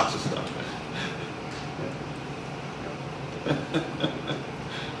 there's lots of stuff.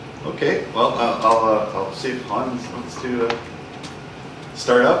 Okay, well, I'll see if Hans wants to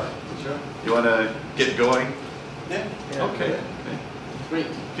start up. Sure. You want to get going? Yeah. Okay. Great.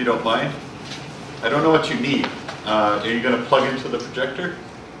 If you don't mind. I don't know what you need. Are you going to plug into the projector?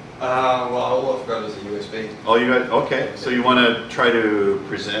 Well, all I've got is a USB. Oh, you got, okay. So you want to try to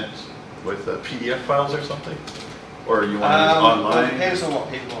present with PDF files or something? Or you want to use Well, it online? depends on what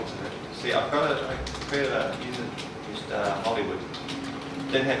people want to do. See, I created used Hollywood.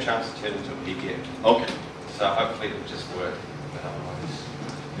 Didn't have a chance to turn it into a PDF. Okay. So hopefully it'll just work. But otherwise,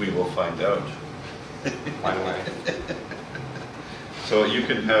 We will find out. find a way. So you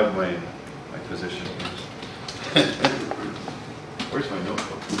can have my position. Where's my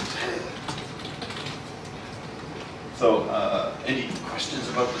notebook? So, any questions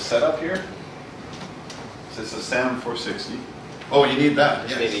about the setup here? So it's a SAM 460. Oh, you need that.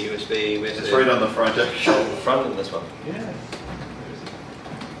 Just Yes. need a USB with It's right on the front. the front and this one. Yeah.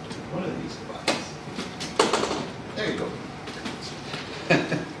 One of these buttons. There you go.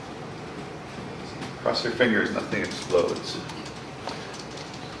 Cross your fingers, nothing explodes.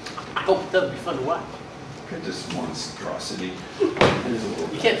 Oh, that would be fun to watch. Look at this monstrosity. You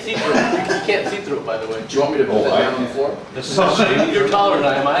can't see through it. You can't see through it, by the way. Do you want me to put that down on the floor? You're taller than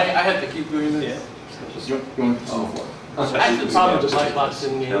I am. I have to keep doing this. You want to put it on the floor? That's the problem with the black box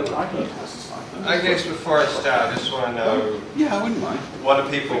in the game. I can use this, it's fine. I guess before I start, I just want to know Yeah, I wouldn't mind. what do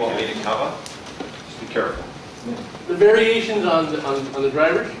people want me to cover? Just be careful. The variations on the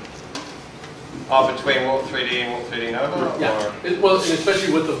drivers. Between Warp 3D and Warp 3D Nova? Yeah. Or Well, and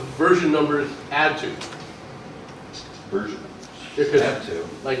especially what the version numbers add to. Version. Because, have to.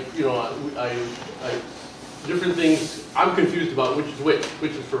 like, you know, I different things. I'm confused about which is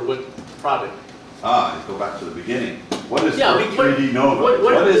which is for what product. Go back to the beginning. What is Yeah, 3D Nova?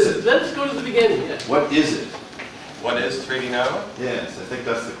 What is it? Let's go to the beginning. Yeah. What is it? What is 3D Nova? Yes, I think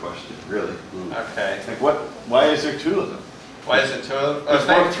that's the question, really. Okay. Like why is there two of them? Why is it two of them? There's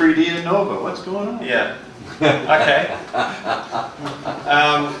Warp 3D and Nova. What's going on? Yeah. Okay.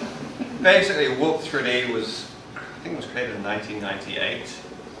 Basically, Warp 3D was, I think it was created in 1998.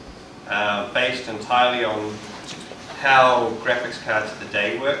 based entirely on how graphics cards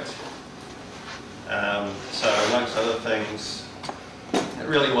today worked. So amongst other things, it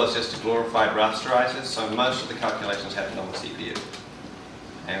really was just a glorified rasterizer, so most of the calculations happened on the CPU.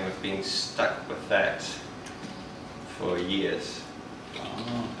 And we've been stuck with that for years.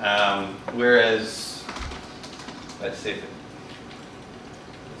 Whereas, let's see if it...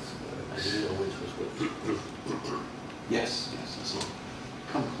 I didn't know which was which. Yes, this will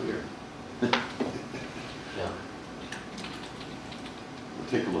come clear. Yeah. It'll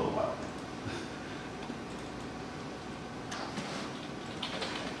take a little while.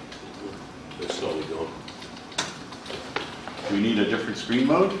 They're slowly going. Do we need a different screen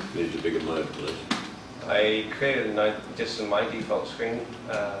mode? Need a bigger mode, please. I created just my default screen,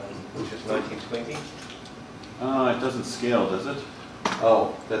 which is 1920. It doesn't scale, does it?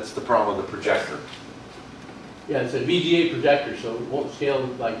 Oh, that's the problem with the projector. Yeah, it's a VGA projector, so it won't scale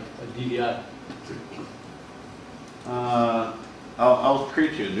like a DVI. I'll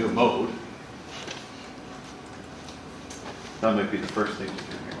create you a new mode. That might be the first thing to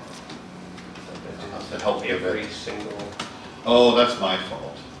do here. To help you a Every bit. single... Oh, that's my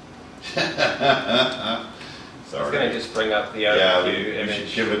fault. I was Sorry. going to just bring up the Yeah, overview we image.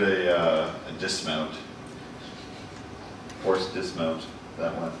 should give it a dismount. Force dismount,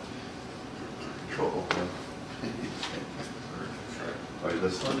 that one. Control. Oh,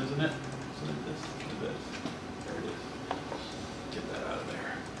 this one, isn't it? Isn't it this? This. There it is. Get that out of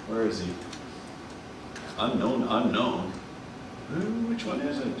there. Where is he? Unknown, unknown. Which one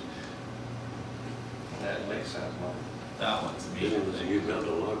is it? That makes sense. That one's me. This one was a U-bound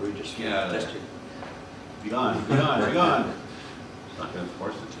to library, just Get out of there. testing. Be gone, be gone, be gone. It's not going to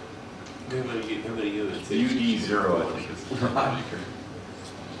force it. Everybody used. It's UD0, I think is the moniker.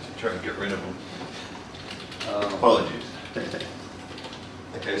 Try to get rid of them. Apologies.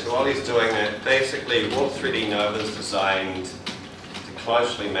 Okay, so while he's doing that, basically Warp 3D Nova is designed to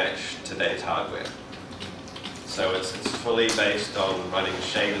closely match today's hardware. So it's fully based on running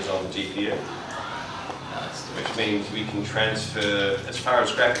shaders on the GPU, which means we can transfer, as far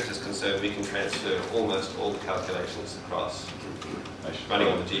as graphics is concerned, we can transfer almost all the calculations across running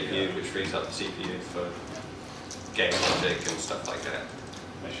on the GPU, which frees up the CPU for game logic and stuff like that.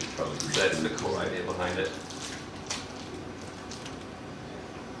 I should probably read So that's the core idea behind it.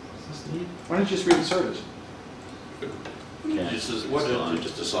 Why don't you just reinsert it? Yeah. Just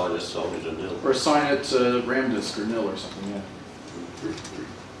decide it's solid and nil. Or assign it to RAM disk or nil or something, yeah.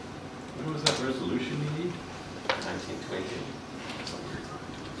 What was that resolution you need? 1920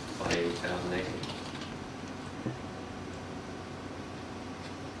 by 2080.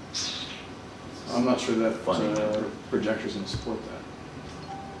 I'm not sure that Funny. projector's going to support that.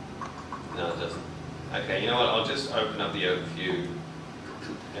 No, it doesn't. Okay, you know what? I'll just open up the overview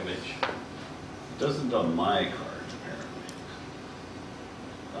image. It doesn't on my card,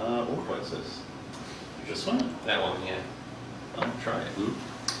 apparently. What's this? This one? That one, yeah. I'll try it.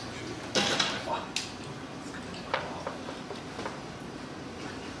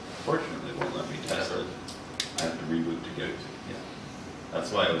 Fortunately, it won't let me test it. I have to reboot to get it. Yeah.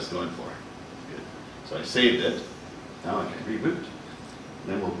 That's why I was going for. Good. So I saved it. Now I can reboot.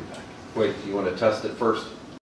 Then we'll be back. Wait, do you want to test it first?